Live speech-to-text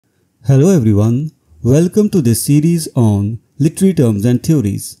Hello everyone, welcome to this series on literary terms and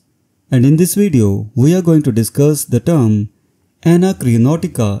theories. And in this video, we are going to discuss the term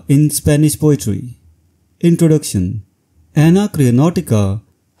Anacreontica in Spanish poetry. Introduction. Anacreontica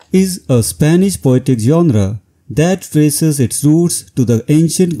is a Spanish poetic genre that traces its roots to the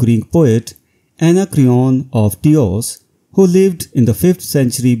ancient Greek poet Anacreon of Teos, who lived in the 5th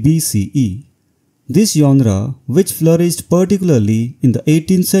century BCE. This genre, which flourished particularly in the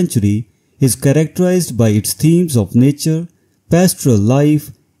 18th century, is characterized by its themes of nature, pastoral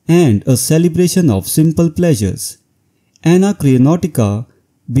life, and a celebration of simple pleasures. Anacreontica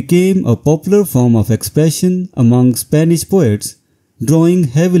became a popular form of expression among Spanish poets, drawing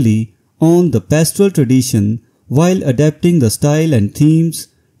heavily on the pastoral tradition while adapting the style and themes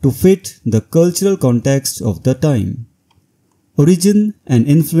to fit the cultural context of the time. Origin and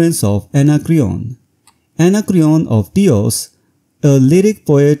influence of Anacreon. Anacreon of Teos, a lyric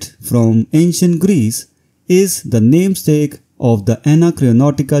poet from ancient Greece, is the namesake of the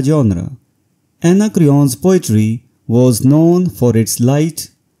Anacreontica genre. Anacreon's poetry was known for its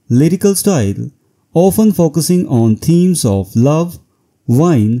light, lyrical style, often focusing on themes of love,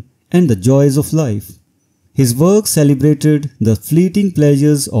 wine, and the joys of life. His work celebrated the fleeting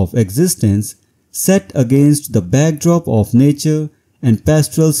pleasures of existence set against the backdrop of nature and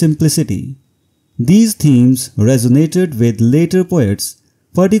pastoral simplicity. These themes resonated with later poets,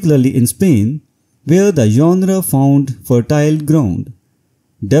 particularly in Spain, where the genre found fertile ground.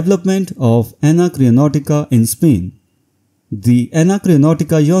 Development of Anacreontica in Spain. The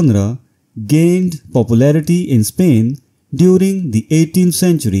Anacreontica genre gained popularity in Spain during the 18th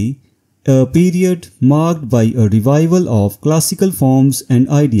century, a period marked by a revival of classical forms and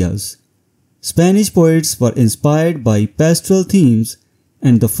ideas. Spanish poets were inspired by pastoral themes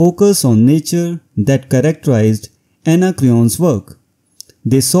and the focus on nature that characterized Anacreon's work.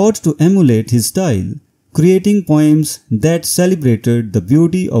 They sought to emulate his style, creating poems that celebrated the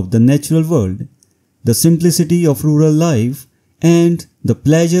beauty of the natural world, the simplicity of rural life, and the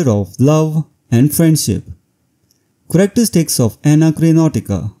pleasure of love and friendship. Characteristics of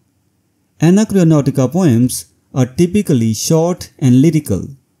Anacreontica. Anacreontica poems are typically short and lyrical,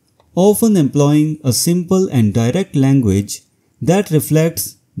 often employing a simple and direct language that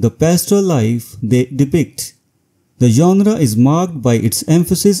reflects the pastoral life they depict. The genre is marked by its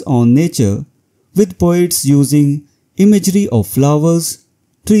emphasis on nature, with poets using imagery of flowers,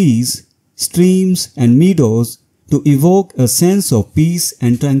 trees, streams, and meadows to evoke a sense of peace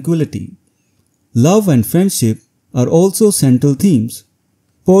and tranquility. Love and friendship are also central themes,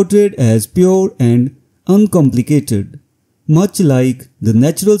 portrayed as pure and uncomplicated, much like the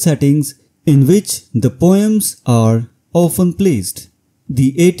natural settings in which the poems are often placed.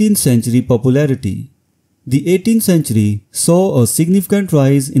 The 18th century popularity. The 18th century saw a significant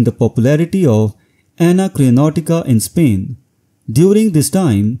rise in the popularity of Anacreontica in Spain. During this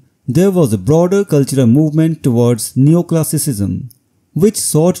time, there was a broader cultural movement towards neoclassicism, which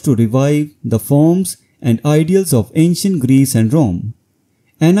sought to revive the forms and ideals of ancient Greece and Rome.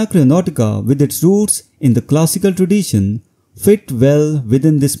 Anacreontica, with its roots in the classical tradition, fit well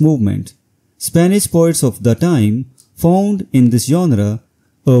within this movement. Spanish poets of the time found in this genre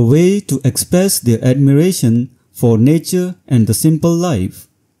a way to express their admiration for nature and the simple life,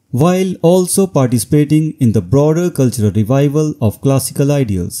 while also participating in the broader cultural revival of classical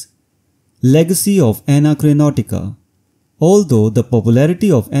ideals. Legacy of Anacreontica. Although the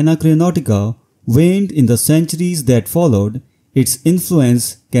popularity of Anacreontica waned in the centuries that followed, its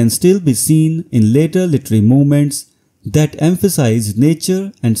influence can still be seen in later literary movements that emphasized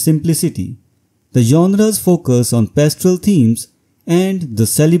nature and simplicity. The genre's focus on pastoral themes and the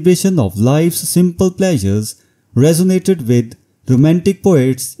celebration of life's simple pleasures resonated with Romantic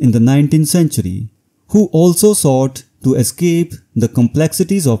poets in the 19th century, who also sought to escape the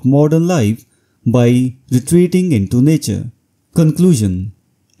complexities of modern life by retreating into nature. Conclusion.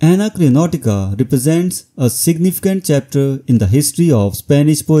 Anacreontica represents a significant chapter in the history of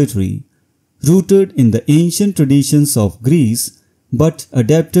Spanish poetry, rooted in the ancient traditions of Greece but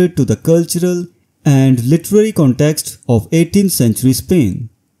adapted to the cultural and literary context of 18th century Spain.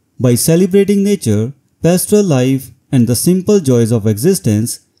 By celebrating nature, pastoral life, and the simple joys of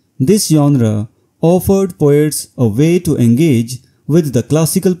existence, this genre offered poets a way to engage with the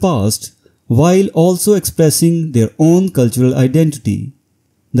classical past while also expressing their own cultural identity.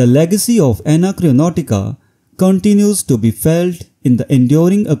 The legacy of Anacreontica continues to be felt in the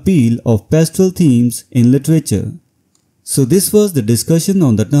enduring appeal of pastoral themes in literature. So this was the discussion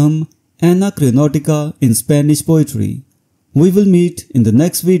on the term Anacreontica in Spanish poetry. We will meet in the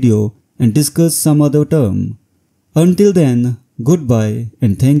next video and discuss some other term. Until then, Goodbye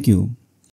and thank you.